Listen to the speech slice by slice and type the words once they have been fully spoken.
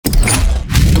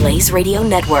Blaze Radio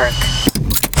Network.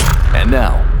 And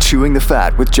now, Chewing the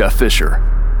Fat with Jeff Fisher.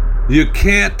 You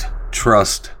can't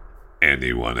trust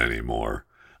anyone anymore.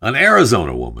 An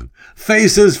Arizona woman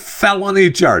faces felony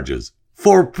charges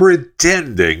for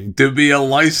pretending to be a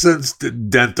licensed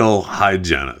dental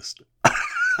hygienist.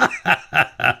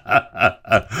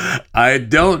 I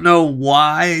don't know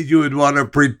why you would want to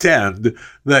pretend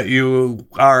that you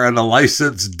are a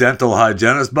licensed dental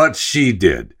hygienist, but she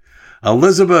did.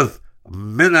 Elizabeth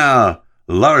Mina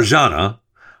Larjana,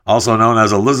 also known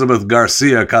as Elizabeth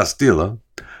Garcia Castilla,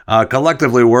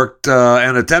 collectively worked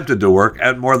and attempted to work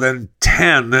at more than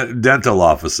 10 dental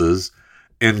offices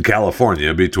in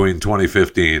California between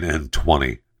 2015 and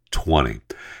 2020.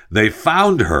 They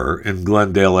found her in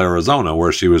Glendale, Arizona,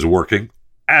 where she was working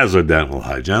as a dental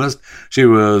hygienist. She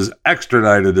was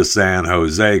extradited to San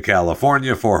Jose,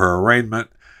 California for her arraignment,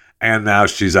 and now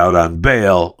she's out on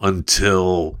bail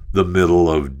until the middle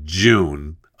of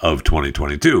June of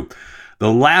 2022.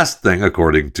 The last thing,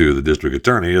 according to the district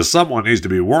attorney, is someone needs to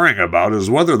be worrying about is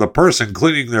whether the person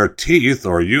cleaning their teeth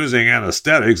or using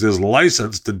anesthetics is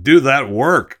licensed to do that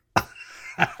work.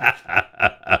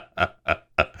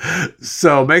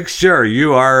 So make sure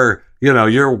you are,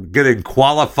 you're getting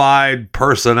qualified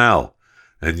personnel,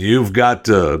 and you've got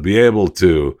to be able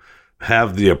to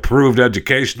have the approved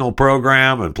educational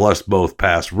program and plus both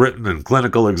pass written and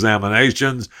clinical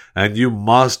examinations, and you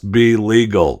must be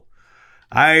legal.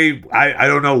 I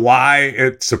don't know why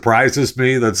it surprises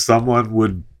me that someone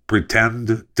would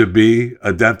pretend to be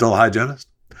a dental hygienist,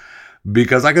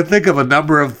 because I can think of a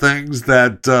number of things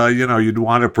that, you'd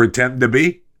want to pretend to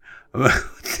be.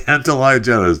 Dental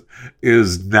hygienist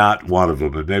is not one of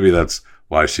them, and maybe that's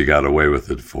why she got away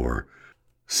with it for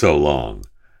so long.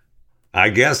 I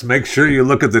guess make sure you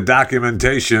look at the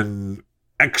documentation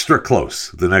extra close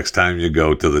the next time you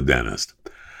go to the dentist.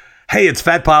 Hey, it's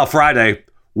Fat Pile Friday.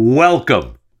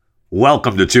 Welcome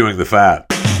to Chewing the Fat.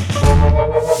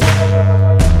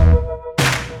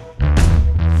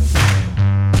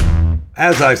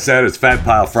 As I said, it's Fat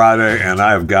Pile Friday, and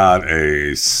I've got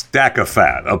a stack of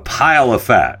fat, a pile of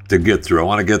fat to get through. I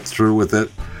want to get through with it,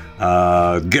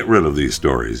 get rid of these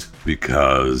stories,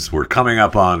 because we're coming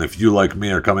up on, if you like me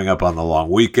are coming up on the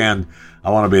long weekend, I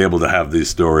want to be able to have these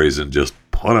stories and just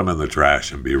put them in the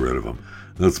trash and be rid of them.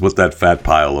 Let's put that fat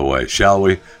pile away, shall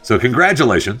we? So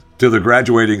congratulations to the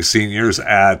graduating seniors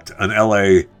at an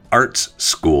LA arts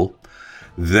school.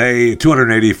 They,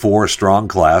 284 strong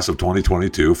class of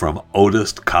 2022 from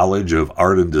Otis College of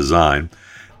Art and Design,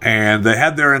 and they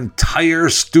had their entire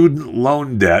student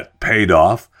loan debt paid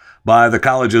off by the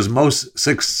college's most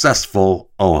successful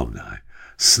alumni,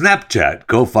 Snapchat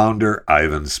co-founder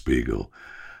Ivan Spiegel,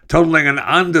 totaling an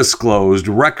undisclosed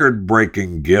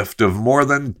record-breaking gift of more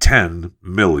than $10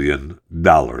 million.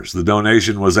 The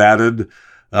donation was added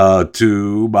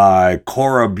to by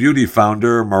Cora Beauty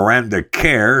founder Miranda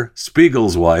Kerr,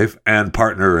 Spiegel's wife and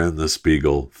partner in the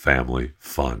Spiegel Family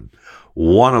Fund.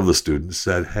 One of the students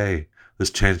said, "Hey,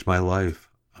 this changed my life."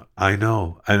 I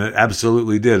know, and it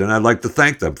absolutely did, and I'd like to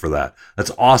thank them for that.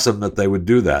 That's awesome that they would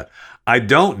do that. I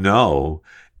don't know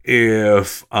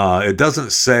if it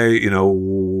doesn't say,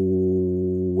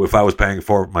 if I was paying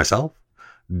for it myself.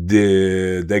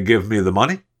 Did they give me the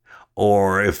money?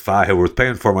 Or if I was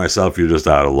paying for myself, you're just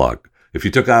out of luck. If you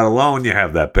took out a loan, you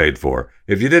have that paid for.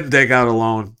 If you didn't take out a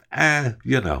loan,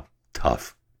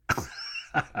 tough.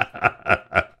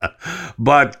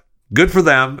 But good for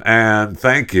them, and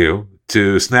thank you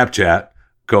to Snapchat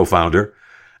co-founder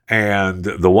and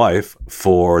the wife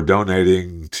for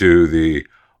donating to the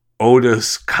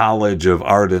Otis College of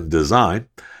Art and Design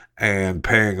and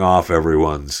paying off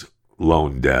everyone's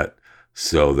loan debt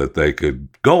so that they could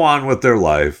go on with their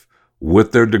life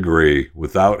with their degree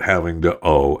without having to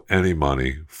owe any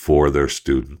money for their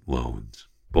student loans.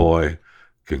 Boy,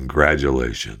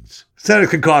 congratulations. Said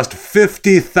it could cost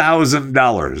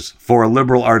 $50,000 for a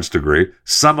liberal arts degree.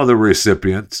 Some of the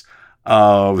recipients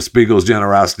of Spiegel's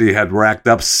generosity had racked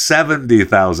up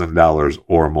 $70,000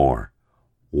 or more.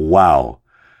 Wow.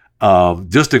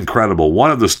 Just incredible.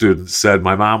 One of the students said,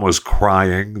 "My mom was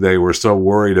crying. They were so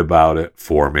worried about it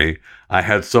for me. I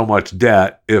had so much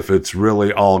debt. If it's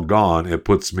really all gone, it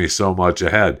puts me so much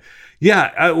ahead."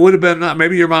 Yeah, it would have been,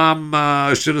 maybe your mom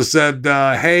should have said,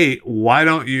 "Hey, why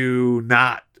don't you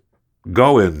not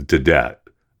go into debt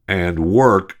and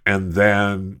work, and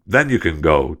then you can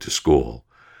go to school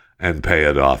and pay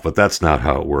it off." But that's not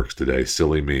how it works today.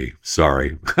 Silly me.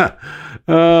 Sorry. What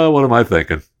am I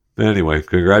thinking? Anyway,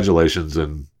 congratulations,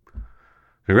 and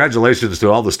congratulations to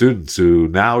all the students who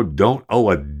now don't owe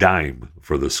a dime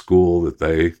for the school that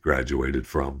they graduated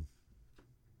from.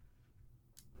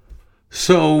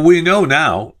 So we know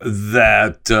now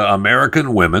that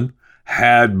American women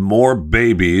had more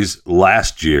babies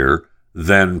last year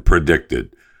than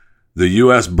predicted. The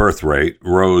U.S. birth rate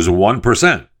rose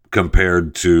 1%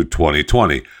 compared to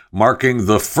 2020, marking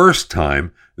the first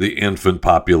time the infant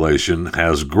population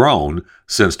has grown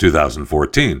since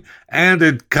 2014. And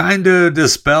it kind of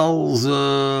dispels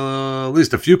at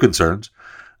least a few concerns.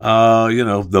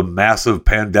 The massive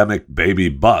pandemic baby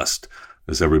bust,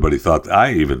 as everybody thought.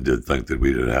 I even did think that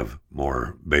we did have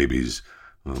more babies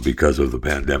because of the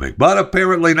pandemic, but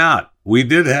apparently not. We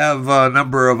did have a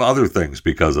number of other things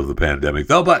because of the pandemic,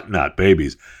 though, but not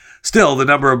babies. Still, the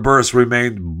number of births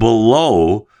remained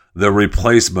below the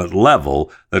replacement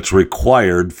level that's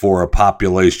required for a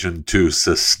population to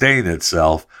sustain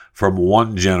itself from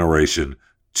one generation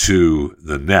to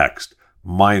the next,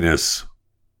 minus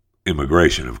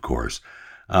immigration, of course.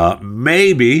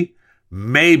 Maybe,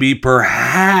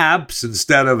 perhaps,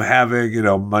 instead of having,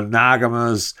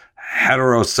 monogamous,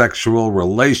 heterosexual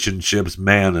relationships,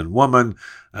 man and woman,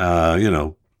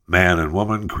 man and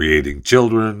woman creating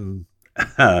children,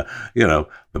 the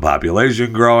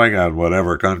population growing on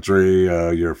whatever country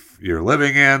you're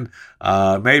living in.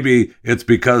 Maybe it's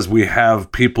because we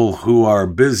have people who are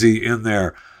busy in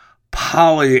their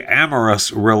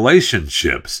polyamorous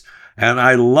relationships. And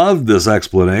I love this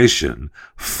explanation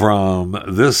from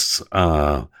this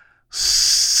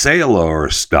Sail or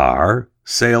Star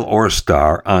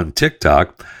on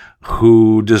TikTok,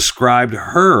 who described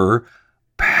her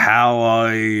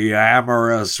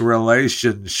polyamorous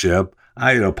relationship.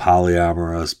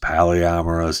 Polyamorous.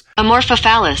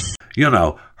 Amorphophallus.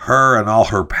 Her and all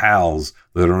her pals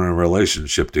that are in a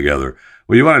relationship together.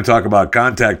 Well, you want to talk about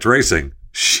contact tracing?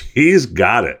 She's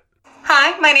got it.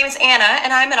 Hi, my name is Anna,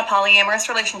 and I'm in a polyamorous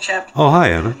relationship. Oh, hi,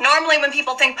 Anna. Normally, when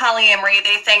people think polyamory,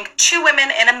 they think two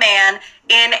women and a man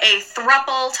in a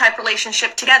throuple-type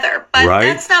relationship together. But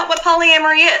That's not what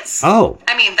polyamory is. Oh.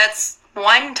 I mean, that's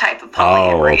one type of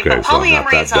polyamory. Okay. But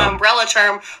polyamory is an umbrella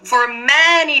term for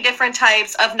many different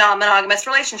types of non-monogamous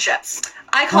relationships.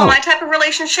 I call my type of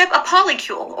relationship a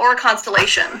polycule or a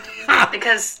constellation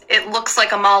because it looks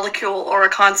like a molecule or a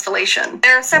constellation.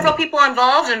 There are several people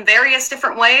involved in various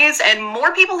different ways, and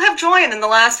more people have joined than the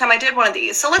last time I did one of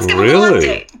these. So let's give a little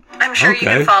update. I'm sure you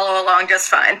can follow along just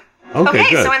fine. Okay,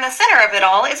 good. So in the center of it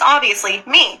all is obviously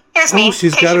me. Here's me.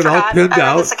 She's got it all pinned out.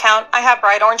 On this account, I have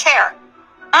bright orange hair.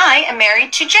 I am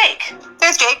married to Jake.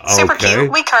 There's Jake. Super cute.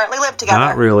 We currently live together.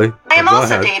 Not really. I am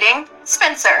also dating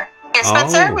Spencer. Here's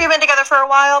Spencer. We've been together for a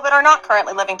while, but are not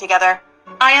currently living together.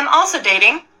 I am also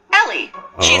dating Ellie.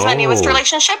 She's my newest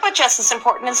relationship, but just as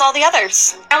important as all the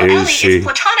others. Now, Ellie is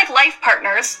platonic life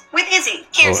partners with Izzy.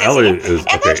 Here's Izzy. And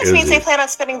that just means they plan on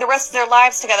spending the rest of their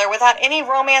lives together without any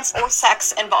romance or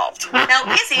sex involved. Now,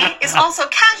 Izzy is also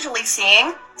casually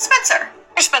seeing Spencer.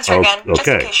 Here's Spencer again, just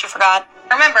in case you forgot.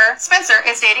 Remember, Spencer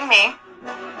is dating me,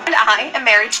 and I am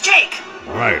married to Jake.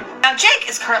 Right. Now, Jake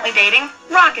is currently dating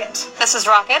Rocket. This is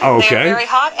Rocket. They are very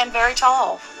hot and very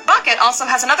tall. Rocket also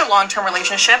has another long-term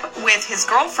relationship with his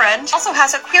girlfriend, also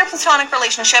has a queer platonic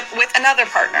relationship with another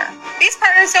partner. These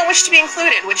partners don't wish to be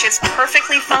included, which is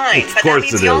perfectly fine, but that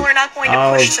means y'all are not going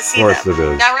to push to see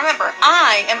them. Now, remember,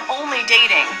 I am only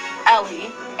dating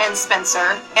Ellie and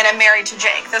Spencer, and I'm married to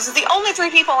Jake. Those are the only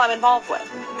three people I'm involved with.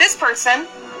 This person,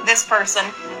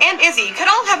 and Izzy could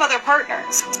all have other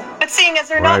partners. But seeing as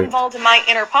they're not involved in my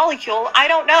inner polycule, I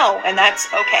don't know, and that's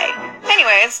okay.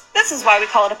 Anyways, this is why we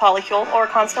call it a polycule or a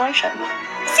constellation.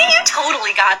 See, you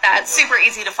totally got that. Super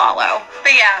easy to follow.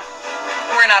 But yeah,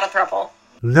 we're not a throuple.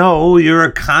 No, you're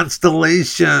a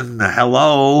constellation.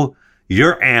 Hello.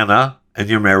 You're Anna, and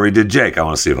you're married to Jake. I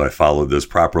want to see if I followed this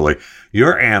properly.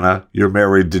 You're Anna, you're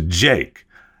married to Jake.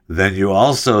 Then you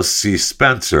also see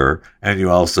Spencer, and you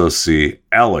also see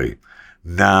Ellie.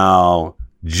 Now,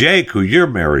 Jake, who you're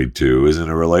married to, is in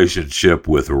a relationship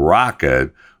with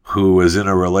Rocket, who is in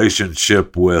a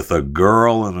relationship with a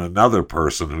girl and another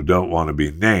person who don't want to be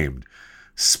named.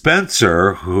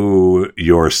 Spencer, who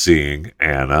you're seeing,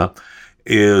 Anna,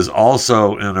 is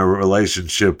also in a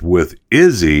relationship with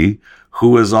Izzy,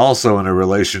 who is also in a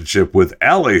relationship with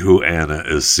Ellie, who Anna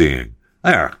is seeing.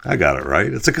 There, I got it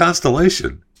right. It's a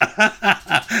constellation.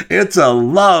 It's a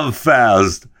love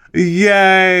fest.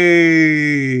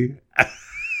 Yay!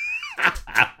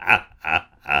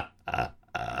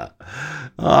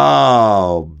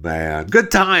 Oh, man. Good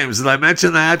times. Did I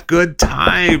mention that? Good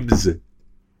times.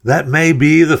 That may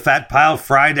be the Fat Pile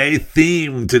Friday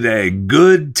theme today.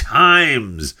 Good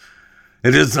times.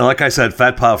 It is, like I said,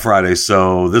 Fat Pile Friday.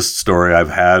 So this story I've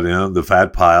had in the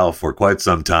Fat Pile for quite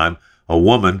some time. A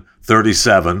woman,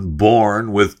 37,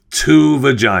 born with 2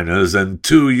 vaginas and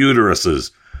 2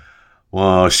 uteruses.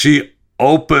 Well, she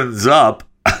opens up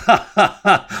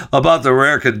about the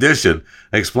rare condition,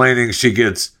 explaining she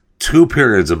gets 2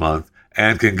 periods a month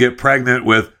and can get pregnant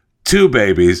with 2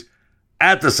 babies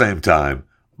at the same time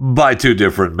by 2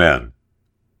 different men.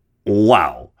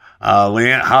 Wow.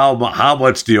 Leanne, how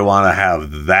much do you want to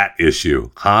have that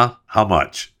issue? Huh? How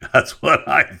much? That's what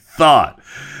I thought.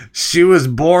 She was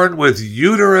born with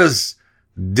uterus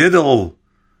diddle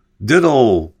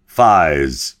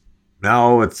thighs.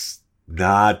 No, it's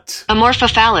not.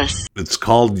 Amorphophallus. It's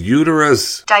called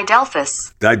uterus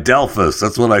Didelphus. Didelphus.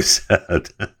 That's what I said.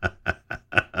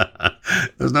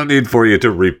 There's no need for you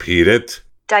to repeat it.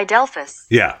 Didelphus.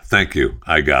 Yeah, thank you.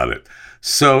 I got it.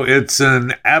 So it's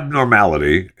an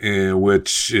abnormality,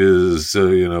 which is,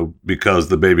 because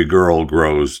the baby girl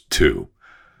grows 2.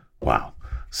 Wow.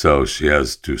 So she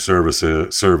has 2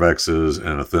 cervixes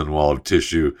and a thin wall of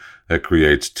tissue that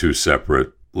creates 2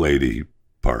 separate lady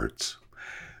parts.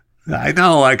 I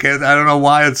know, I don't know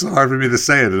why it's so hard for me to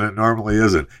say it, and it normally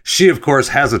isn't. She, of course,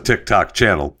 has a TikTok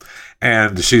channel,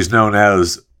 and she's known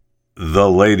as the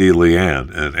Lady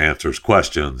Leanne, and answers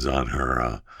questions on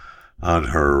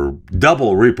her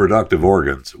double reproductive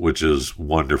organs, which is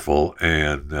wonderful.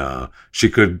 And she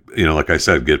could, like I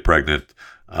said, get pregnant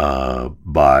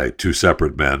by 2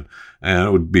 separate men, and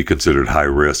it would be considered high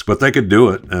risk, but they could do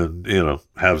it and,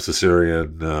 have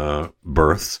cesarean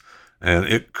births, and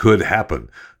it could happen.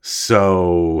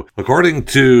 So according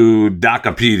to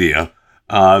Docopedia,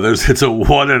 it's a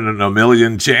 1 in a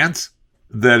million chance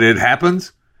that it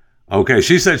happens. Okay,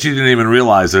 she said she didn't even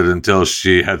realize it until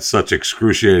she had such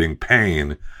excruciating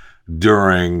pain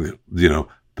during,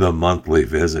 the monthly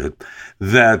visit,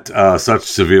 that such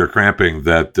severe cramping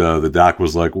that the doc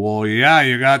was like, well, yeah,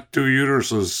 you got 2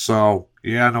 uteruses, so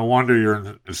yeah, no wonder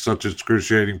you're in such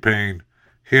excruciating pain.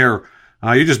 Here,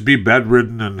 you just be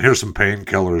bedridden, and here's some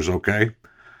painkillers, okay?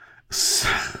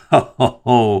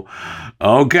 So,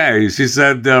 okay, she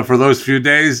said for those few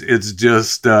days, it's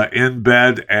just in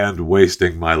bed and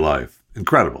wasting my life.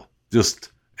 Incredible.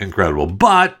 Just incredible.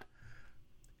 But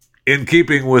in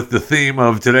keeping with the theme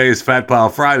of today's Fat Pile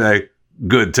Friday,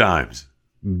 good times.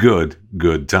 Good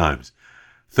times.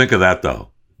 Think of that,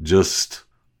 though. Just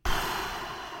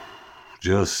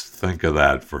think of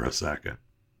that for a second.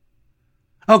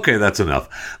 Okay, that's enough.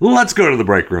 Let's go to the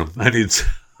break room. I need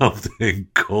something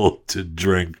cold to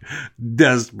drink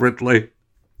desperately.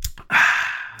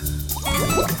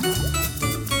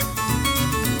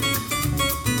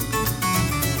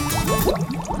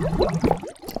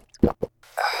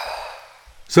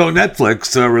 So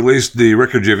Netflix released the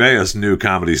Ricky Gervais new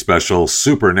comedy special,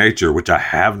 Supernature, which I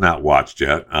have not watched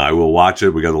yet. I will watch it.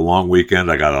 We got a long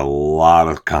weekend. I got a lot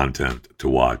of content to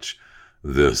watch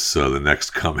the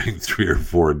next coming 3 or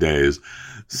 4 days.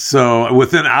 So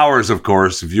within hours, of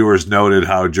course, viewers noted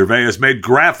how Gervais made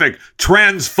graphic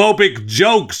transphobic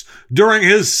jokes during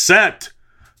his set.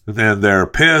 And they're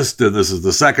pissed, and this is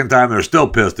the second time they're still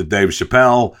pissed at Dave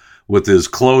Chappelle with his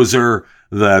closer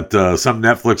that some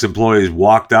Netflix employees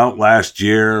walked out last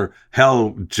year.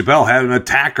 Hell, Chappelle had an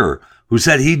attacker who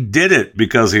said he did it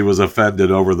because he was offended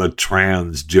over the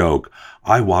trans joke.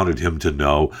 I wanted him to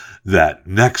know that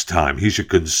next time he should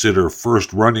consider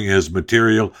first running his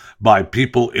material by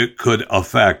people it could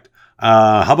affect.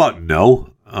 How about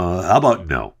no?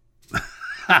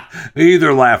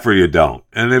 Either laugh or you don't.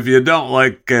 And if you don't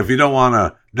want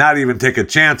to not even take a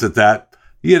chance at that,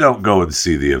 you don't go and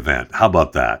see the event. How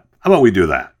about that? How about we do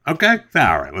that? Okay?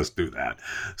 All right, let's do that.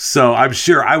 So I'm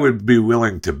sure I would be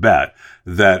willing to bet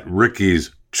that Ricky's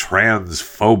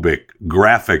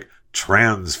graphic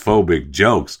transphobic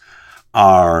jokes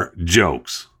are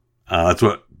jokes. That's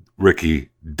what Ricky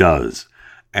does.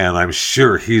 And I'm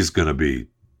sure he's going to be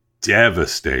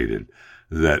devastated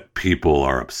that people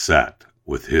are upset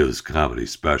with his comedy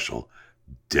special.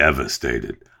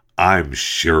 Devastated. I'm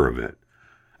sure of it.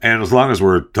 And as long as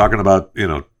we're talking about,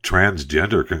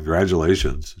 transgender,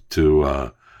 congratulations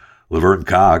to Laverne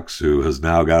Cox, who has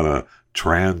now got a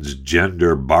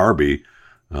transgender Barbie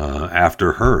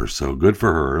after her. So good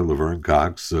for her, Laverne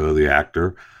Cox, the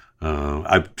actor.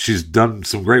 She's done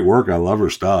some great work. I love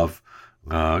her stuff.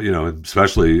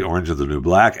 Especially Orange is the New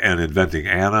Black and Inventing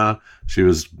Anna. She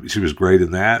was great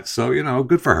in that. So,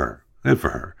 good for her. Good for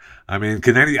her. I mean,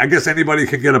 I guess anybody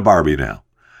can get a Barbie now,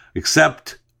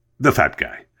 except the fat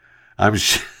guy. I'm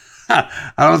sure I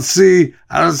don't see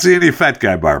any fat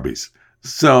guy Barbies.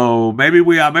 So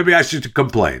maybe I should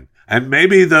complain. And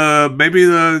maybe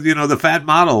the fat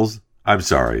models, I'm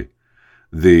sorry,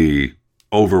 the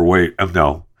overweight,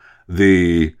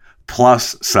 the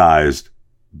plus-sized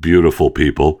beautiful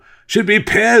people should be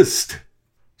pissed.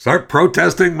 Start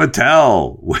protesting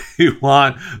Mattel. We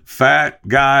want fat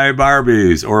guy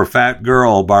Barbies or fat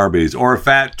girl Barbies or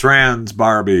fat trans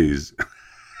Barbies.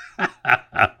 It's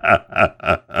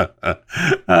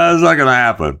not going to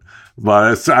happen.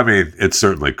 But it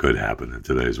certainly could happen in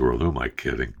today's world. Who am I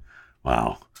kidding?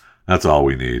 Wow. That's all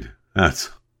we need. That's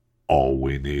all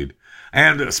we need.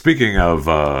 And speaking of,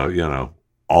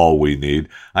 all we need,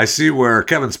 I see where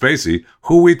Kevin Spacey,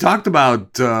 who we talked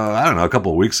about, a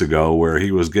couple of weeks ago, where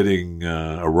he was getting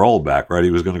a role back, right?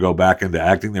 He was going to go back into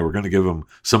acting. They were going to give him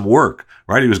some work,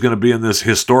 right? He was going to be in this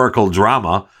historical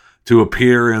drama to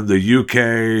appear in the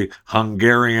UK,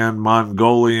 Hungarian,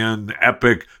 Mongolian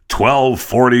epic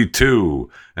 1242.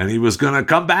 And he was going to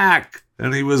come back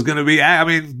and he was going to be,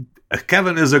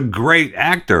 Kevin is a great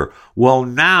actor. Well,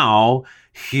 now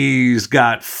he's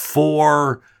got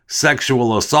 4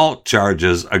 sexual assault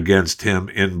charges against him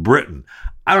in Britain.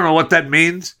 I don't know what that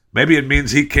means. Maybe it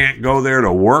means he can't go there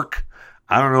to work.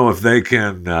 I don't know if they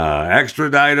can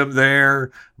extradite him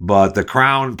there, but the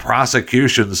Crown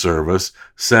Prosecution Service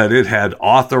said it had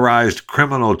authorized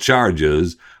criminal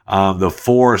charges on the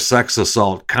 4 sex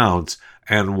assault counts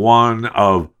and one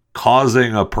of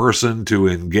causing a person to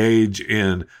engage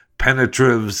in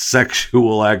penetrative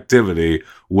sexual activity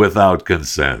without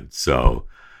consent. So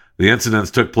the incidents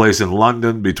took place in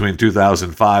London between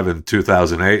 2005 and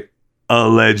 2008,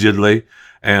 allegedly,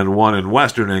 and one in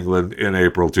Western England in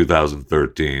April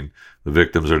 2013. The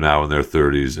victims are now in their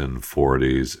 30s and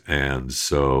 40s, and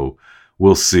so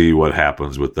we'll see what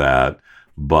happens with that.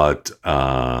 But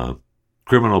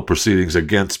criminal proceedings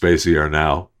against Spacey are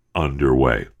now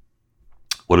underway.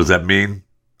 What does that mean?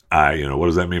 What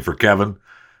does that mean for Kevin?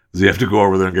 Does he have to go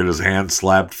over there and get his hand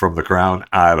slapped from the Crown?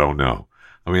 I don't know.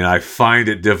 I find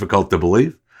it difficult to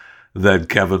believe that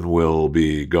Kevin will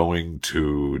be going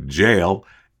to jail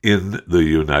in the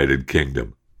United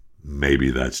Kingdom.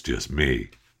 Maybe that's just me.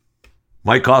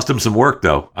 Might cost him some work,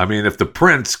 though. If the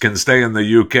prince can stay in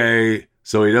the UK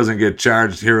so he doesn't get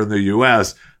charged here in the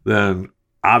US, then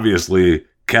obviously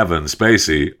Kevin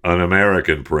Spacey, an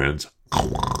American prince,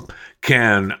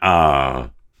 can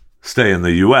stay in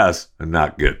the US and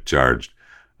not get charged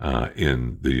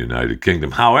in the United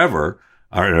Kingdom. However,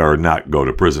 or not go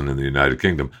to prison in the United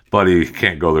Kingdom, but he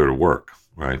can't go there to work,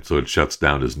 right? So it shuts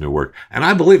down his new work. And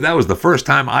I believe that was the first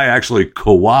time I actually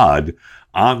co-ad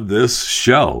on this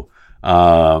show.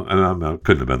 And it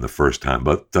couldn't have been the first time,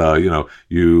 but,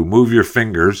 you move your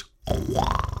fingers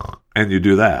and you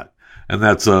do that. And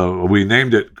that's, we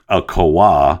named it a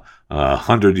koa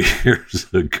 100 years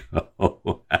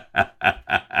ago.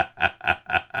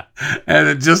 And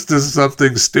it just is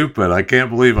something stupid. I can't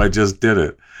believe I just did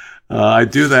it. I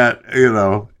do that,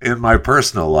 in my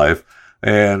personal life,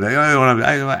 and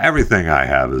everything I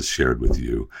have is shared with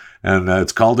you. And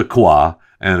it's called a kwa,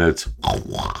 and it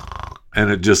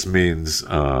just means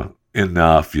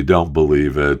enough. You don't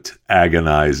believe it,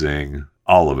 agonizing,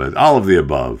 all of it, all of the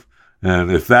above. And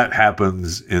if that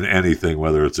happens in anything,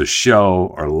 whether it's a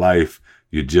show or life,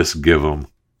 you just give them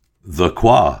the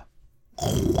kwa,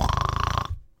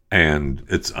 and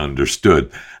it's understood.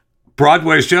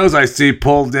 Broadway shows I see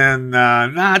pulled in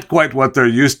not quite what they're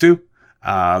used to.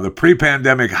 The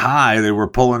pre-pandemic high, they were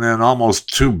pulling in almost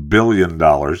 $2 billion.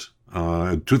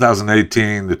 In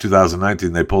 2018 to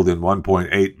 2019, they pulled in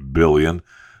 $1.8 billion.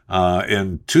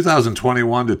 In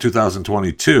 2021 to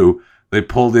 2022, they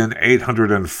pulled in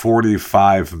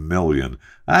 $845 million.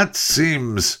 That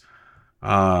seems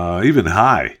even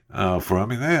high.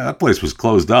 That place was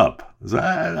closed up.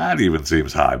 That even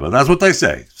seems high, but that's what they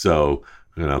say. So,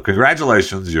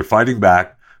 congratulations, you're fighting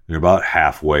back. You're about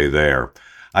halfway there.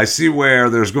 I see where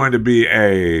there's going to be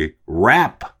a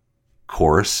rap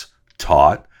course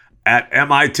taught at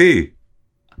MIT.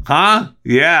 Huh?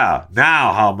 Yeah.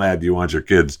 Now, how mad do you want your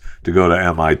kids to go to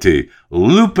MIT?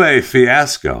 Lupe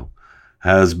Fiasco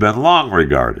has been long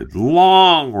regarded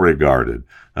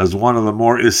as one of the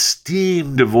more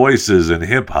esteemed voices in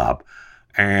hip-hop,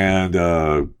 and,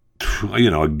 a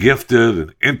gifted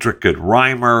and intricate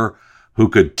rhymer who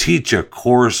could teach a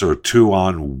course or two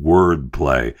on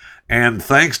wordplay. And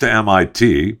thanks to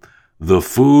MIT, the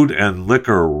food and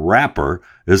liquor rapper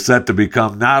is set to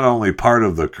become not only part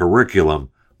of the curriculum,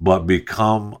 but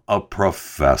become a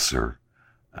professor.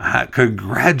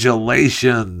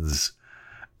 Congratulations.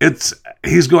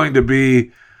 He's going to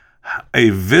be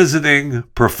a visiting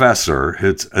professor.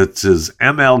 It's his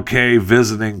MLK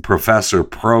Visiting Professor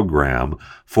program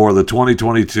for the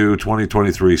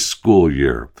 2022-2023 school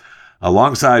year.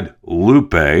 Alongside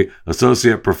Lupe,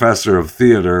 Associate Professor of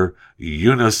Theater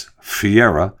Eunice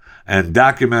Fiera, and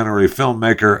documentary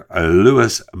filmmaker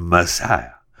Louis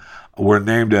Messiah. were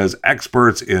named as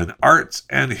experts in arts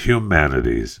and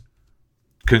humanities.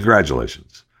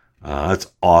 Congratulations. That's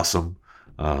awesome.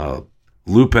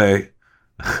 Lupe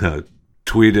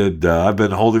tweeted, I've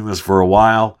been holding this for a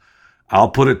while. I'll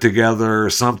put it together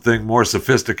something more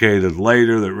sophisticated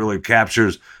later that really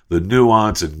captures the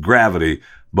nuance and gravity.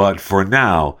 But for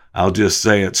now, I'll just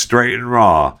say it straight and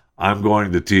raw. I'm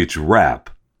going to teach rap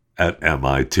at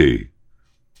MIT.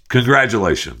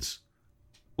 Congratulations,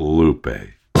 Lupe.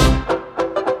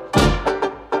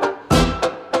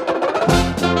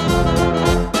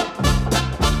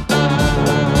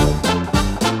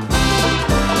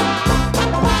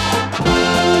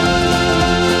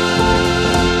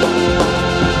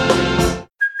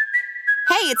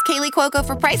 It's Kaylee Cuoco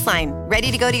for Priceline. Ready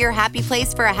to go to your happy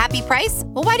place for a happy price?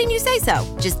 Well, why didn't you say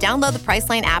so? Just download the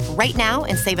Priceline app right now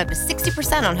and save up to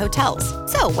 60% on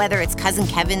hotels. So whether it's Cousin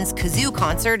Kevin's Kazoo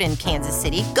Concert in Kansas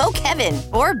City, go Kevin,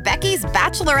 or Becky's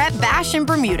Bachelorette Bash in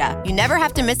Bermuda, you never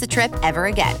have to miss a trip ever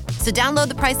again. So download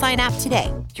the Priceline app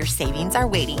today. Your savings are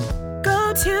waiting.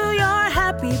 Go to your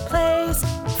happy place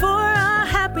for a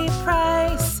happy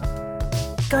price.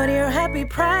 Go to your happy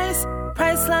price,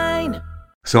 Priceline.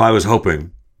 So I was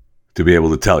hoping to be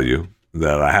able to tell you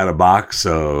that I had a box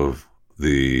of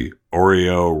the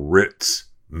Oreo Ritz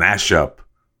mashup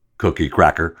cookie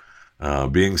cracker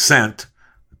being sent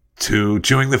to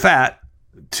Chewing the Fat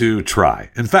to try.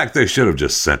 In fact, they should have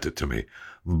just sent it to me,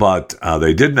 but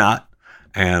they did not.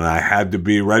 And I had to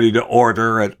be ready to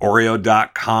order at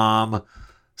Oreo.com/Ritz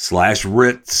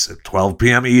at 12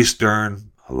 p.m. Eastern,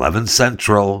 11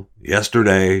 Central,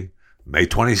 yesterday, May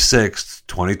 26th,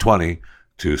 2020,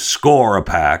 to score a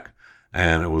pack.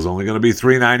 And it was only going to be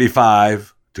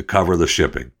 $3.95 to cover the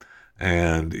shipping.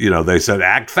 And, they said,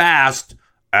 act fast,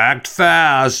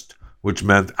 which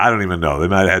meant, I don't even know, they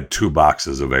might have had 2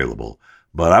 boxes available.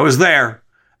 But I was there,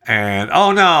 and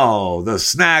oh no, the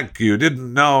snack you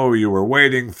didn't know you were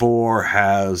waiting for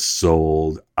has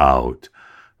sold out.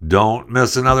 Don't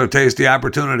miss another tasty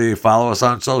opportunity. Follow us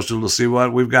on social to see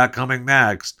what we've got coming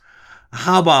next.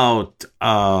 How about,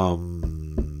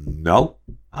 no?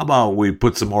 How about we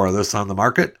put some more of this on the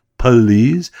market,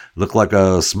 please? Look like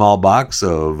a small box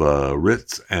of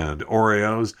Ritz and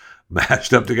Oreos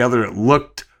mashed up together. It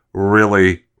looked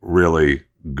really, really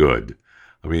good.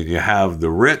 I mean, you have the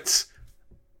Ritz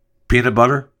peanut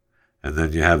butter, and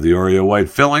then you have the Oreo white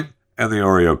filling and the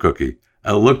Oreo cookie.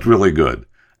 It looked really good.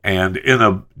 And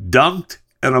dunked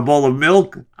in a bowl of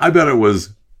milk, I bet it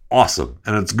was awesome.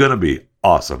 And it's going to be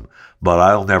awesome. But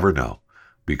I'll never know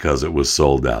because it was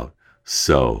sold out.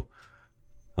 So,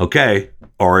 okay,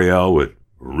 Oreo with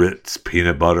Ritz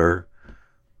peanut butter.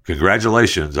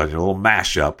 Congratulations on your little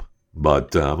mashup,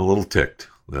 but I'm a little ticked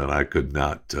that I could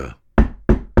not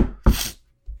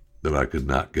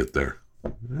get there.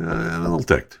 I'm a little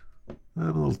ticked.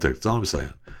 That's all I'm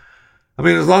saying. I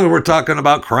mean, as long as we're talking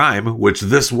about crime, which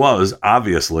this was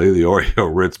obviously the Oreo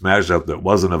Ritz mashup that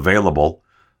wasn't available.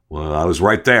 Well, I was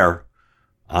right there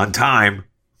on time.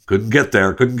 Couldn't get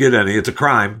any. It's a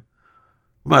crime.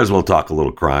 Might as well talk a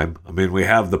little crime. I mean, we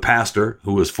have the pastor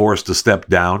who was forced to step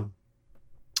down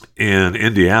in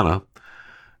Indiana.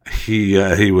 He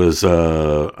was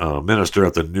a minister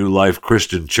at the New Life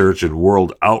Christian Church in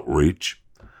World Outreach,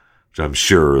 which I'm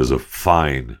sure is a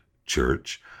fine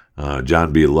church.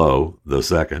 John B. Lowe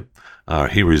II,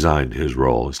 he resigned his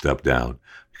role and stepped down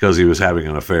because he was having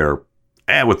an affair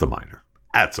with the minor.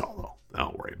 That's all, though.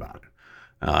 Don't worry about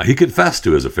it. He confessed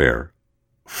to his affair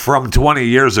from 20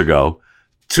 years ago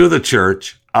to the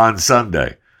church on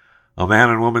Sunday. A man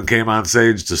and woman came on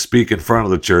stage to speak in front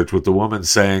of the church, with the woman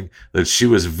saying that she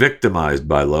was victimized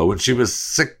by Lowe when she was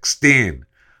 16.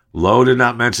 Lowe did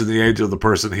not mention the age of the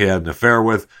person he had an affair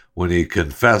with when he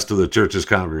confessed to the church's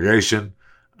congregation.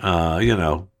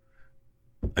 I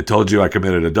told you I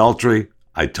committed adultery.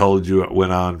 I told you it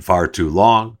went on far too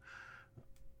long.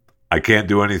 I can't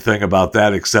do anything about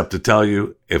that except to tell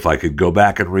you if I could go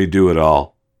back and redo it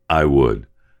all, I would.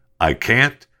 I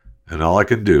can't, and all I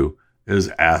can do is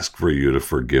ask for you to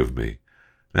forgive me.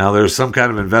 Now, there's some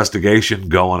kind of investigation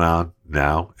going on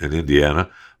now in Indiana,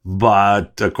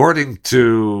 but according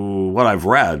to what I've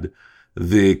read,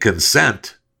 the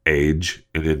consent age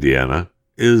in Indiana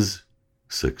is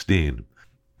 16.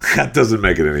 That doesn't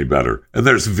make it any better. And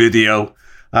there's video.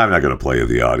 I'm not going to play you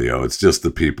the audio. It's just the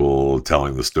people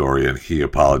telling the story, and he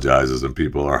apologizes, and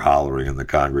people are hollering in the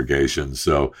congregation.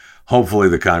 So hopefully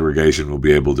the congregation will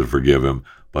be able to forgive him,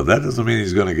 but that doesn't mean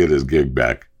he's going to get his gig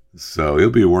back. So he'll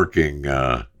be working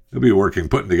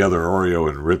putting together Oreo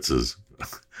and Ritz's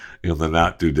in the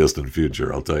not too distant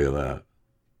future. I'll tell you that.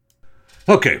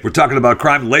 Okay, we're talking about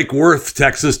crime. Lake Worth,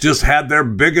 Texas just had their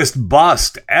biggest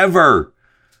bust ever.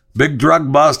 Big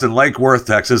drug bust in Lake Worth,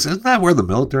 Texas. Isn't that where the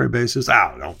military base is?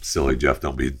 Oh, don't, silly Jeff,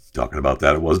 don't be talking about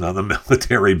that. It wasn't on the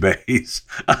military base.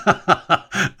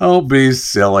 Don't be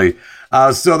silly.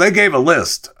 So they gave a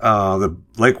list. The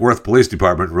Lake Worth Police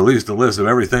Department released a list of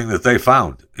everything that they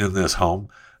found in this home.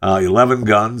 11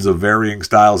 guns of varying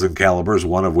styles and calibers,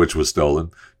 one of which was stolen.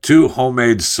 2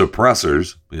 homemade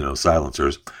suppressors,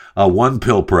 silencers. 1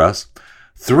 pill press.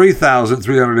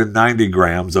 3,390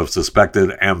 grams of suspected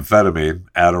amphetamine,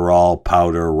 Adderall,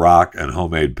 powder, rock, and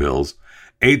homemade pills.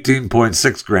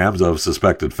 18.6 grams of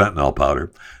suspected fentanyl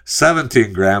powder.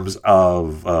 17 grams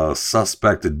of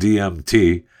suspected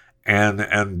DMT and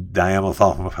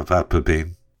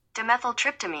dimethyltryptamine.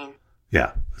 Dimethyltryptamine.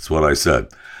 Yeah, that's what I said.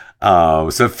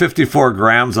 So 54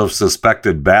 grams of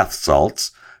suspected bath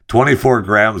salts. 24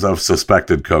 grams of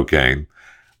suspected cocaine.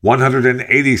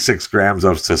 186 grams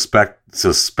of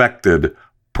suspected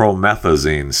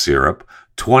promethazine syrup,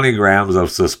 20 grams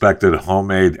of suspected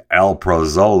homemade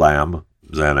alprazolam,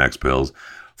 Xanax pills,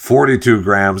 42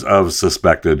 grams of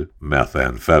suspected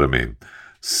methamphetamine.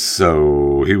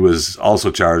 So he was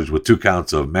also charged with 2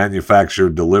 counts of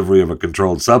manufactured delivery of a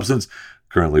controlled substance,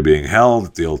 currently being held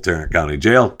at the Old Tarrant County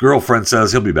Jail. Girlfriend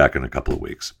says he'll be back in a couple of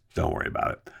weeks. Don't worry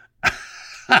about it.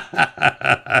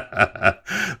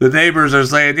 The neighbors are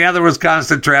saying, yeah, there was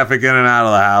constant traffic in and out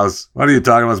of the house. What are you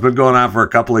talking about? It's been going on for a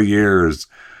couple of years.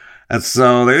 And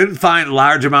so they didn't find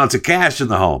large amounts of cash in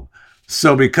the home.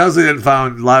 So because they didn't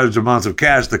find large amounts of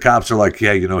cash, the cops are like,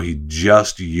 yeah, he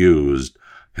just used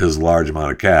his large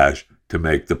amount of cash to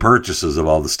make the purchases of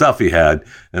all the stuff he had.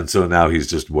 And so now he's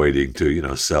just waiting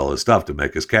to, sell his stuff to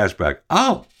make his cash back.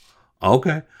 Oh,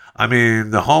 okay. I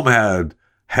mean, the home had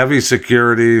heavy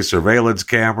security, surveillance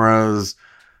cameras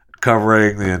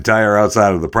covering the entire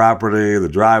outside of the property, the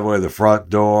driveway, the front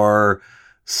door.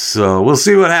 So we'll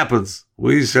see what happens.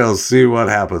 We shall see what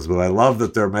happens. But I love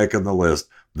that they're making the list.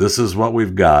 This is what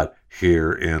we've got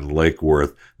here in Lake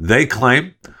Worth. They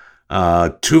claim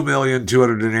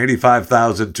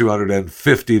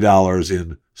 $2,285,250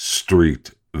 in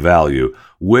street value,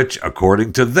 which,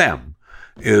 according to them,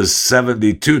 is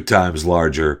 72 times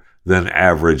larger than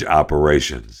average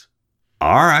operations.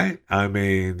 All right. I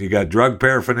mean, you got drug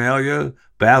paraphernalia,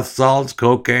 bath salts,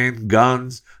 cocaine,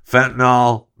 guns,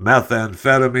 fentanyl,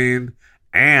 methamphetamine,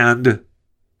 and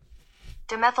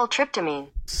dimethyltryptamine.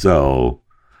 So,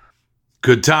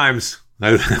 good times.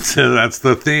 That's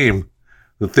the theme.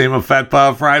 The theme of Fat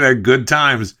Pile Friday, good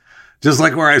times. Just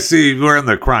like where I see, we're in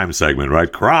the crime segment,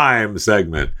 right? Crime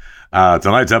segment.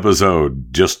 Tonight's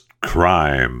episode, just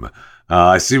crime.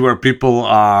 I see where people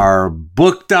are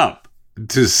booked up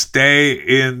to stay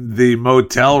in the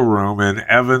motel room in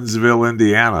Evansville,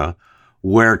 Indiana,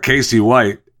 where Casey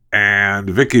White and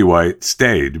Vicky White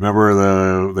stayed.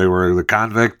 Remember they were the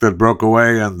convict that broke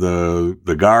away and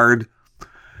the guard?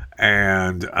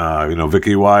 And,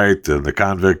 Vicky White and the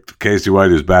convict Casey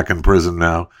White, who's back in prison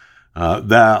now.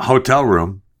 The hotel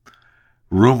room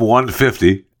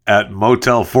 150 at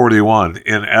Motel 41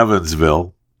 in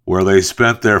Evansville, where they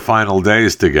spent their final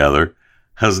days together,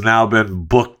 has now been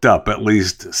booked up. At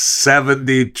least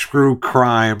 70 true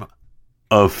crime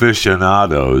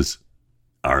aficionados,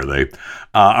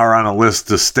 are on a list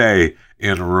to stay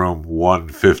in room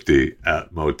 150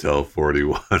 at Motel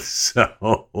 41.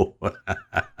 So,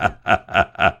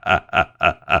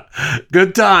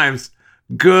 good times.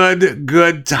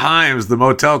 Good times. The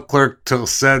motel clerk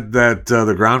said that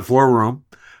the ground floor room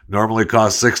normally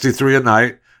costs $63 a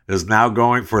night, is now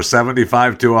going for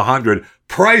 $75 to $100.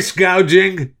 Price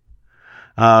gouging.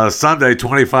 Sunday,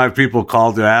 25 people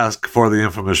called to ask for the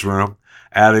infamous room,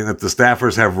 adding that the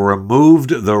staffers have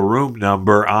removed the room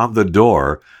number on the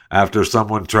door after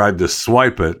someone tried to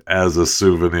swipe it as a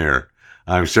souvenir.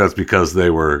 I'm sure it's because they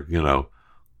were,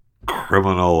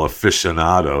 criminal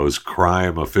aficionados,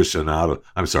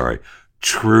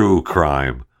 true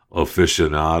crime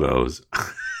aficionados.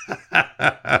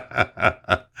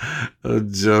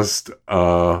 Just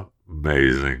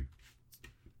amazing.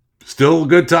 Still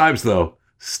good times, though.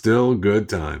 Still good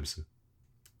times.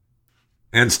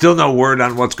 And still no word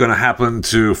on what's going to happen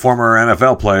to former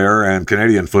NFL player and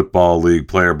Canadian Football League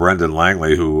player Brendan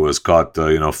Langley, who was caught,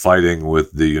 fighting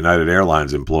with the United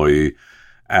Airlines employee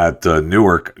at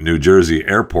Newark, New Jersey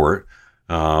airport.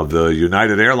 The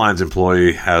United Airlines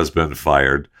employee has been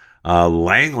fired.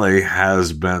 Langley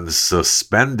has been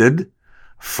suspended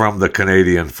from the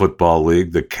Canadian Football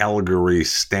League. The Calgary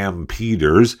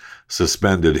Stampeders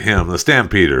suspended him. The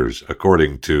Stampeders,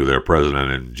 according to their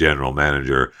president and general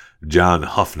manager, John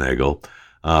Hufnagel,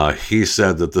 he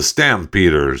said that the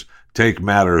Stampeders take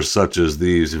matters such as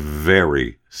these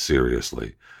very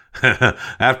seriously.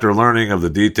 After learning of the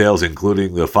details,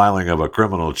 including the filing of a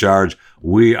criminal charge,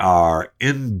 we are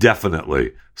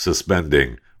indefinitely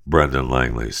suspending Brendan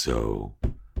Langley. So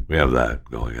we have that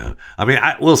going on. I mean,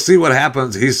 we'll see what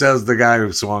happens. He says the guy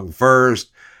who swung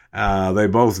first. They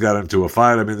both got into a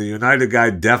fight. I mean, the United guy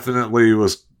definitely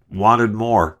wanted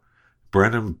more.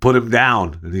 Brendan put him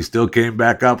down, and he still came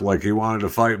back up like he wanted to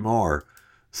fight more.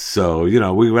 So,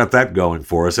 we got that going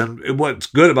for us. And what's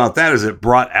good about that is it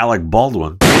brought Alec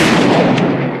Baldwin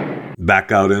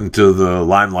back out into the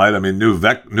limelight. I mean,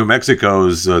 New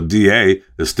Mexico's DA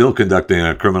is still conducting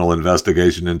a criminal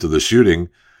investigation into the shooting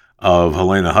of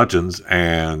Helena Hutchins,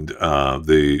 and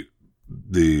the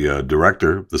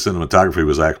director, the cinematography,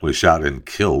 was actually shot and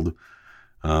killed.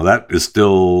 That is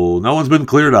still, no one's been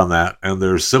cleared on that, and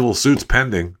there's civil suits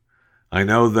pending. I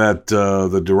know that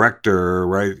the director,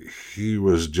 right, he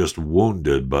was just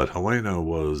wounded, but Helena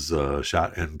was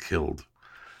shot and killed.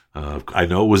 I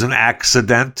know it was an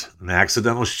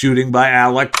accidental shooting by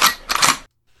Alec,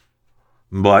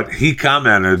 but he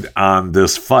commented on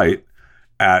this fight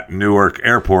at Newark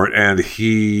Airport, and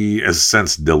he has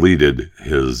since deleted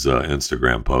his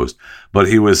Instagram post. But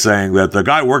he was saying that the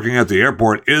guy working at the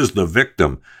airport is the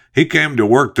victim. He came to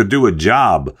work to do a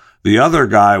job. The other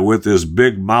guy with his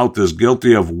big mouth is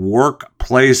guilty of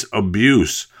workplace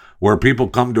abuse, where people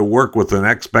come to work with an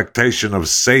expectation of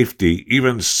safety,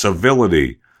 even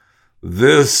civility.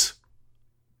 This,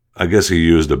 I guess he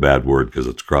used a bad word because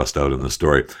it's crossed out in the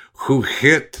story, who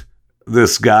hit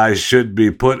this guy should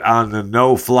be put on the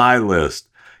no-fly list.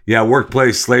 Yeah,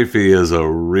 workplace safety is a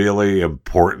really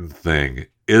important thing,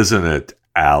 isn't it,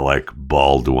 Alec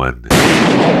Baldwin?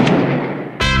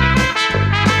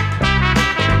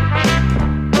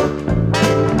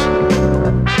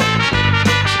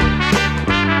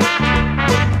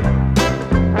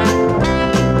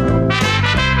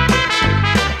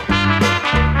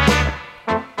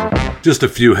 Just a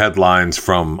few headlines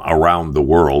from around the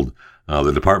world.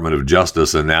 The Department of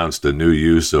Justice announced a new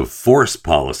use of force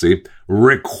policy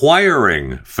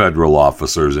requiring federal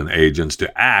officers and agents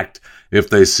to act if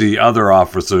they see other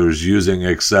officers using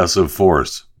excessive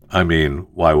force. I mean,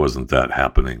 why wasn't that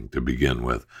happening to begin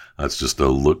with? That's just a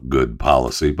look-good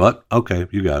policy, but okay,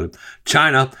 you got it.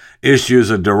 China issues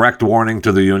a direct warning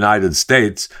to the United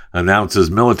States, announces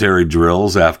military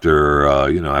drills after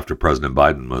President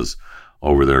Biden was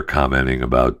over there commenting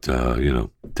about,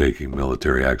 taking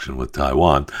military action with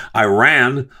Taiwan.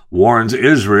 Iran warns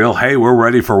Israel, hey, we're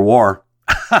ready for war.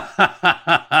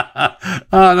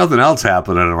 Nothing else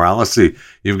happening around. Let's see.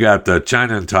 You've got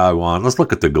China and Taiwan. Let's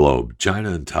look at the globe.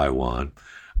 China and Taiwan,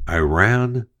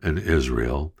 Iran and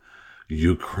Israel,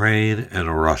 Ukraine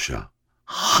and Russia.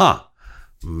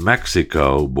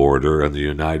 Mexico border and the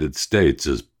United States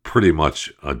is pretty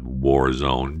much a war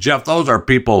zone. Jeff, those are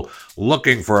people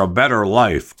looking for a better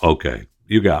life. Okay,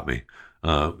 you got me.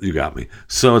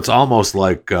 So it's almost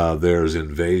like there's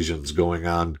invasions going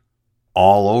on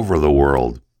all over the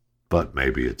world, but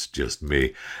maybe it's just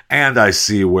me. And I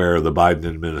see where the Biden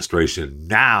administration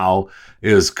now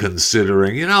is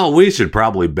considering, we should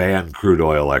probably ban crude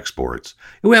oil exports.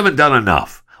 We haven't done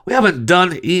enough.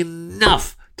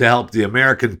 To help the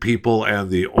American people and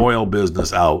the oil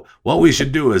business out. What we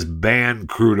should do is ban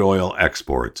crude oil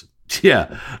exports.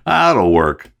 Yeah, that'll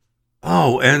work.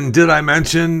 Oh, and did I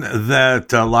mention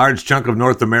that a large chunk of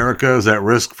North America is at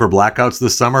risk for blackouts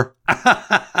this summer?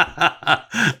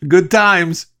 Good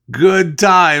times.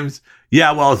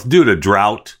 Yeah, well, it's due to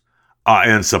drought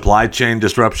and supply chain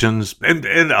disruptions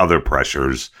and other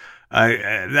pressures.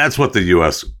 That's what the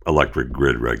U.S. electric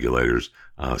grid regulators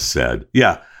said.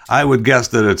 Yeah. I would guess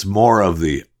that it's more of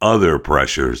the other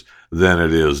pressures than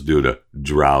it is due to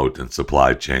drought and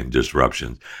supply chain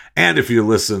disruptions. And if you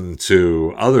listen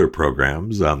to other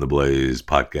programs on the Blaze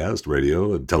podcast,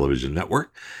 radio, and television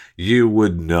network, you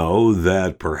would know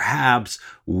that perhaps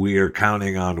we are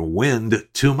counting on wind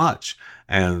too much.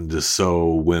 And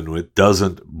so when it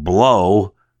doesn't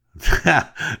blow,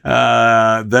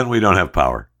 then we don't have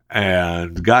power.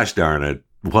 And gosh darn it,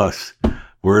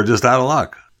 we're just out of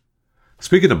luck.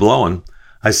 Speaking of blowing,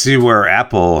 I see where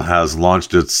Apple has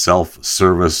launched its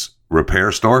self-service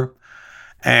repair store.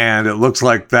 And it looks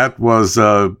like that was,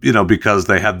 because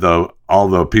they had all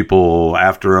the people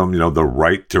after them, the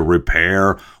right to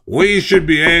repair. We should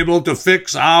be able to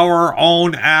fix our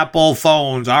own Apple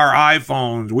phones, our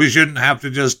iPhones. We shouldn't have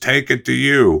to just take it to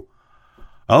you.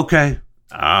 Okay.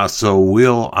 So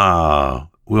we'll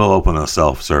open a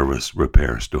self-service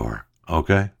repair store.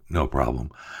 Okay. No problem.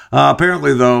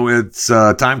 Apparently, though, it's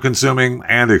time-consuming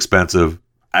and expensive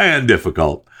and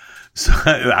difficult. So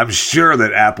I'm sure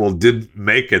that Apple didn't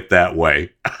make it that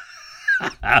way.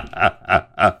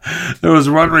 There was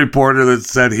one reporter that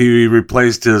said he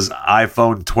replaced his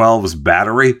iPhone 12's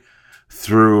battery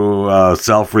through a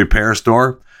self-repair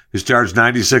store. He's charged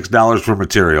 $96 for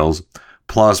materials,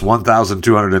 plus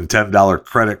 $1,210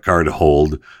 credit card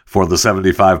hold for the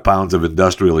 75 pounds of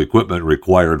industrial equipment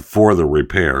required for the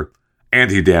repair. And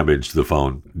he damaged the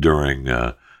phone during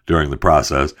the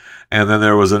process. And then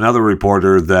there was another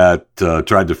reporter that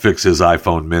tried to fix his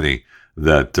iPhone mini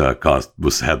that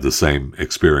had the same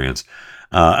experience.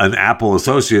 An Apple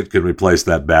associate can replace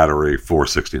that battery for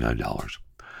 $69.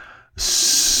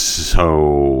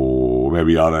 So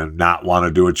maybe you ought to not want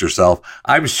to do it yourself.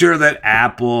 I'm sure that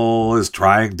Apple is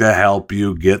trying to help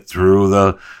you get through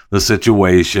the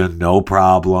situation. No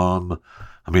problem.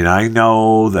 I mean, I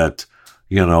know that,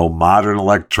 modern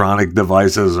electronic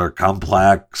devices are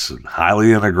complex and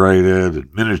highly integrated and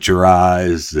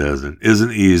miniaturized. It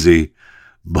isn't easy.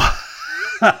 But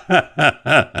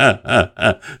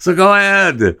so go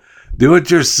ahead. Do it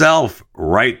yourself.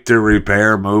 Right to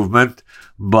repair movement.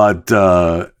 But,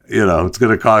 it's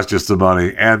going to cost you some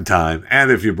money and time.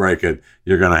 And if you break it,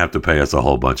 you're going to have to pay us a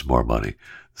whole bunch more money.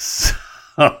 So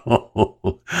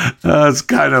it's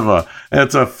kind of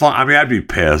it's a fun. I mean, I'd be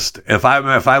pissed if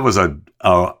I was a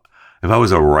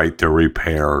right to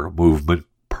repair movement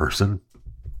person.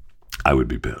 I would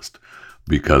be pissed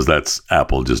because that's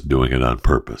Apple just doing it on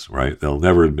purpose, right? They'll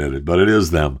never admit it, but it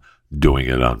is them doing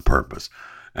it on purpose.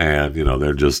 And,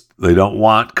 they don't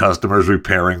want customers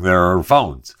repairing their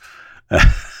phones.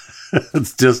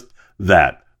 It's just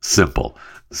that simple.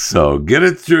 So get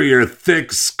it through your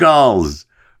thick skulls.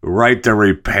 Right to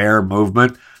repair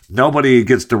movement. Nobody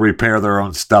gets to repair their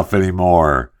own stuff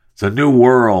anymore. It's a new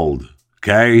world,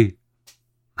 okay?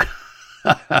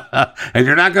 And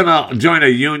you're not going to join a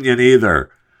union either.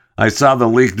 I saw the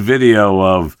leaked video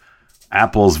of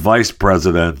Apple's vice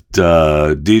president,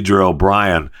 Deidre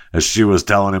O'Brien, as she was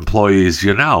telling employees,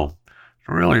 it's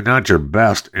really not your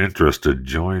best interest to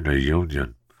join a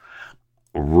union.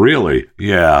 Really?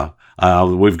 Yeah.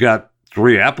 We've got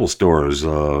 3 Apple stores,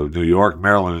 New York,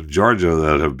 Maryland, and Georgia,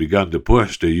 that have begun to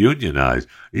push to unionize.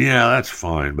 Yeah, that's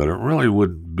fine, but it really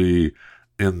wouldn't be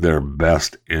in their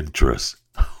best interest.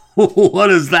 What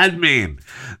does that mean?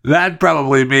 That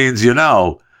probably means, you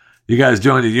guys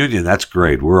joined a union. That's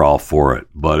great. We're all for it.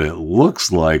 But it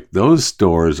looks like those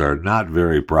stores are not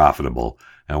very profitable,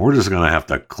 and we're just going to have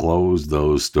to close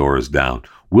those stores down.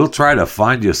 We'll try to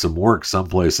find you some work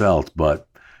someplace else, but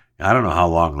I don't know how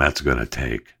long that's going to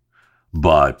take.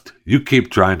 But you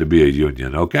keep trying to be a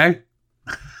union, okay?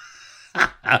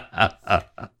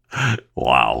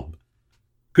 Wow.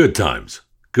 Good times.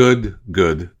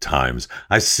 Good times.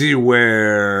 I see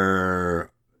where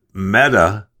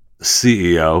Meta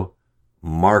CEO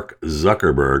Mark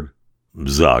Zuckerberg,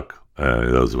 Zuck,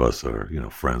 those of us who are,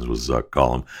 friends with Zuck,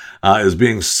 call him, is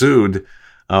being sued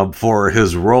for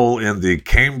his role in the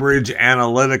Cambridge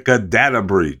Analytica data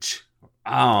breach.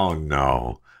 Oh,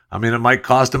 no. I mean, it might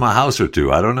cost him a house or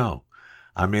two. I don't know.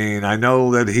 I mean, I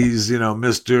know that he's,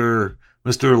 Mr.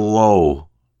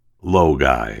 Low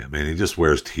guy. I mean, he just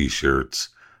wears T-shirts.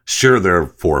 Sure, they're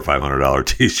 $400 or $500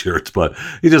 T-shirts, but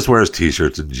he just wears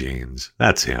T-shirts and jeans.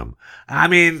 That's him. I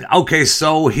mean, okay,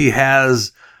 so he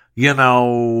has,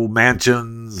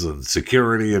 mansions and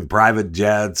security and private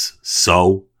jets.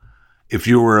 So, if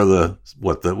you were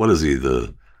what is he,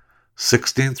 the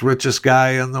 16th richest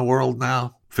guy in the world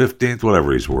now? 15th,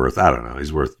 whatever he's worth. I don't know.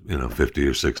 He's worth, 50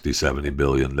 or 60, 70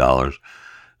 billion dollars.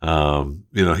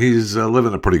 He's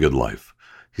living a pretty good life.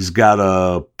 He's got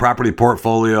a property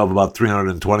portfolio of about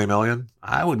 320 million.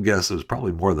 I would guess it was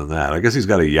probably more than that. I guess he's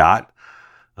got a yacht,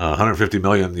 a 150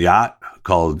 million yacht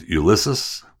called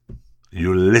Ulysses. Look,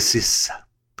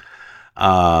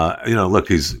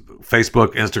 he's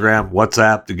Facebook, Instagram,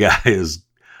 WhatsApp. The guy is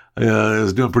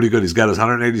doing pretty good. He's got his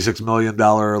 $186 million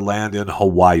land in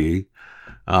Hawaii.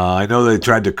 I know they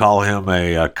tried to call him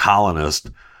a colonist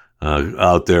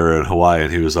out there in Hawaii,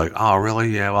 and he was like, oh,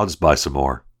 really? Yeah, well, I'll just buy some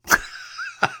more.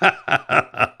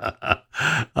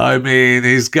 I mean,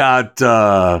 he's got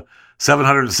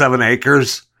 707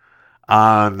 acres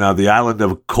on the island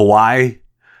of Kauai.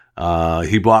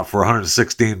 He bought for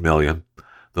 $116 million.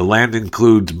 The land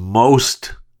includes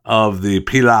most of the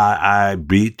Pilai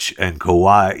Beach and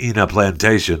Kauaina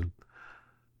Plantation.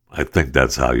 I think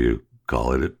that's how you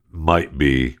call it. It might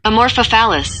be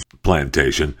Amorphophallus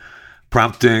plantation,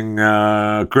 prompting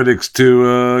critics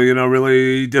to,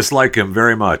 really dislike him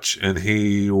very much. And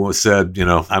he said,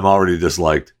 I'm already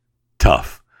disliked.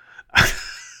 Tough.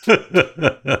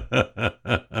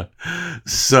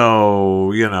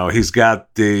 So, he's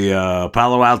got the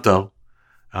Palo Alto,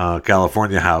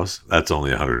 California house. That's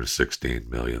only $116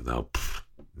 million, though.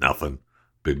 Nothing.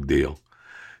 Big deal.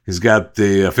 He's got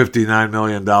the $59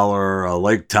 million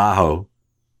Lake Tahoe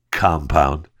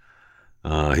compound.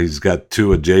 He's got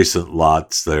 2 adjacent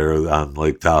lots there on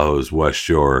Lake Tahoe's west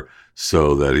shore,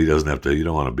 so that he doesn't have to, you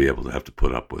don't want to be able to have to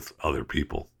put up with other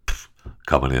people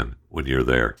coming in when you're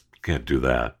there. Can't do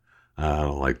that. I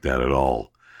don't like that at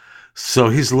all. So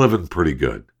he's living pretty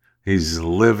good. He's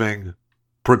living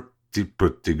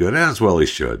pretty good, as well he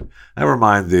should. Never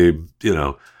mind the,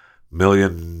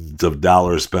 millions of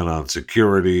dollars spent on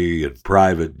security and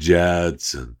private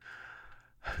jets, and,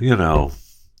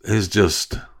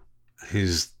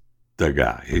 he's the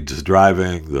guy. He's just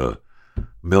driving the $1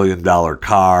 million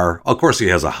car. Of course, he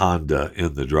has a Honda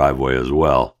in the driveway as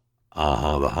well.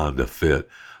 The Honda Fit.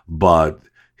 But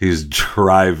he's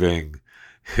driving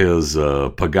his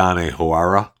Pagani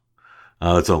Huayra.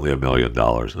 It's only $1 million.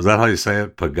 Is that how you say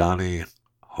it? Pagani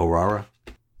Huayra?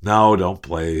 No, don't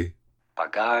play.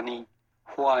 Pagani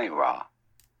Huayra.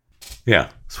 Yeah,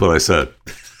 that's what I said.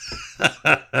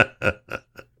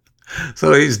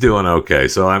 So he's doing okay.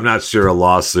 So I'm not sure a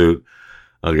lawsuit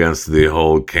against the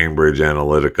whole Cambridge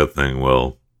Analytica thing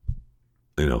will,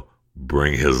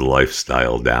 bring his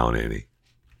lifestyle down any.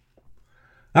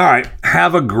 All right.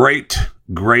 Have a great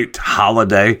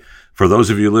holiday. For those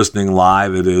of you listening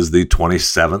live, it is the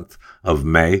 27th of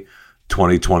May,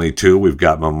 2022. We've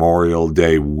got Memorial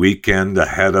Day weekend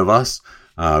ahead of us.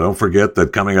 Don't forget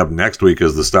that coming up next week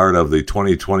is the start of the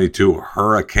 2022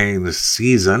 hurricane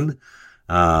season.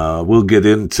 We'll get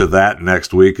into that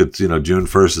next week. It's, June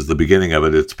 1st is the beginning of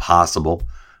it. It's possible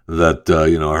that,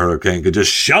 a hurricane could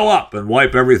just show up and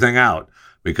wipe everything out,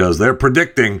 because they're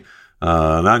predicting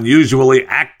an unusually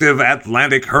active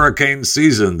Atlantic hurricane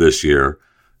season this year.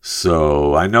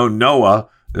 So I know NOAA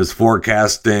is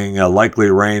forecasting a likely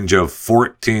range of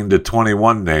 14 to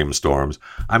 21 named storms.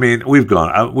 I mean, we've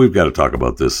got to talk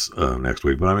about this next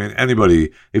week, but I mean,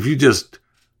 anybody, if you just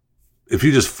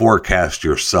forecast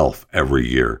yourself every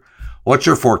year, what's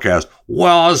your forecast?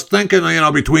 Well, I was thinking,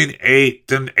 between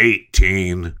 8 and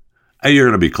 18, and you're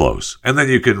going to be close. And then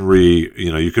you can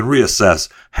reassess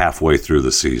halfway through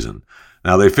the season.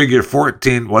 Now they figure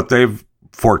 14, what they've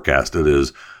forecasted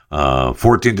is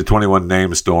 14 to 21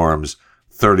 named storms,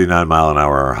 39 mile an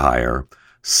hour or higher.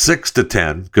 6 to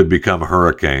 10 could become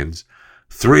hurricanes.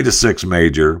 3 to 6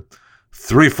 major.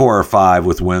 3, 4, or 5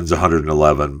 with winds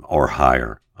 111 or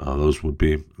higher. Those would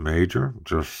be major,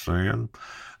 just saying.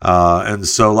 And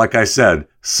so, like I said,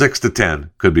 6 to 10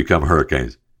 could become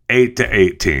hurricanes. 8 to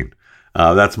 18.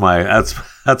 That's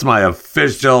my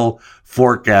official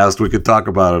forecast. We could talk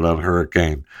about it on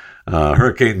Hurricane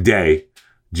Day,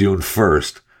 June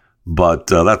 1st. But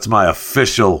that's my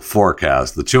official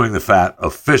forecast, the Chewing the Fat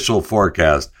official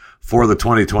forecast for the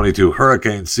 2022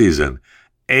 hurricane season.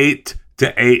 8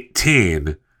 to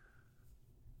 18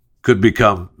 could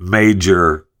become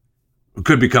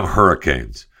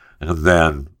hurricanes. And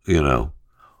then,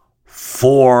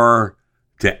 4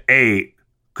 to 8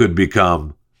 could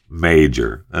become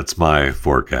major. That's my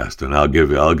forecast. And I'll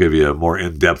give you a more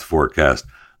in-depth forecast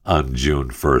on June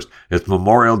 1st. It's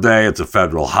Memorial Day. It's a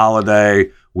federal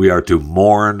holiday. We are to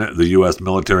mourn the U.S.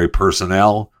 military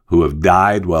personnel who have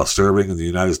died while serving in the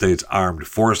United States Armed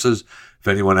Forces. If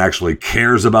anyone actually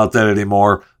cares about that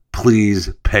anymore, please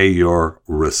pay your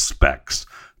respects.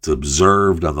 It's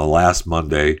observed on the last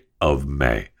Monday of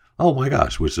May. Oh my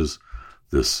gosh, which is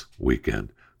this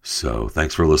weekend. So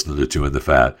thanks for listening to Chewing the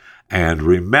Fat. And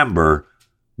remember,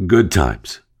 good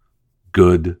times.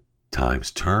 Good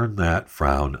times. Turn that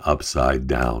frown upside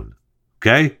down.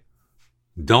 Okay?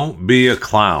 Don't be a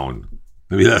clown.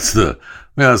 Maybe that's the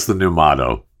new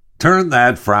motto. Turn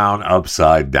that frown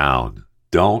upside down.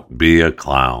 Don't be a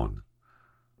clown.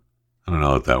 I don't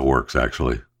know if that works,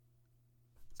 actually.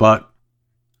 But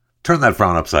turn that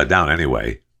frown upside down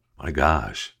anyway. My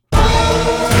gosh.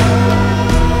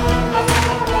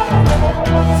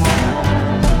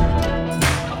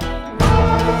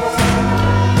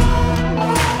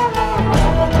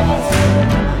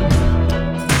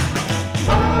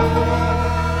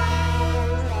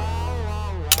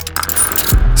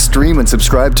 Stream and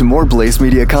subscribe to more Blaze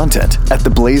Media content at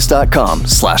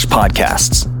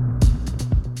theblaze.com/podcasts.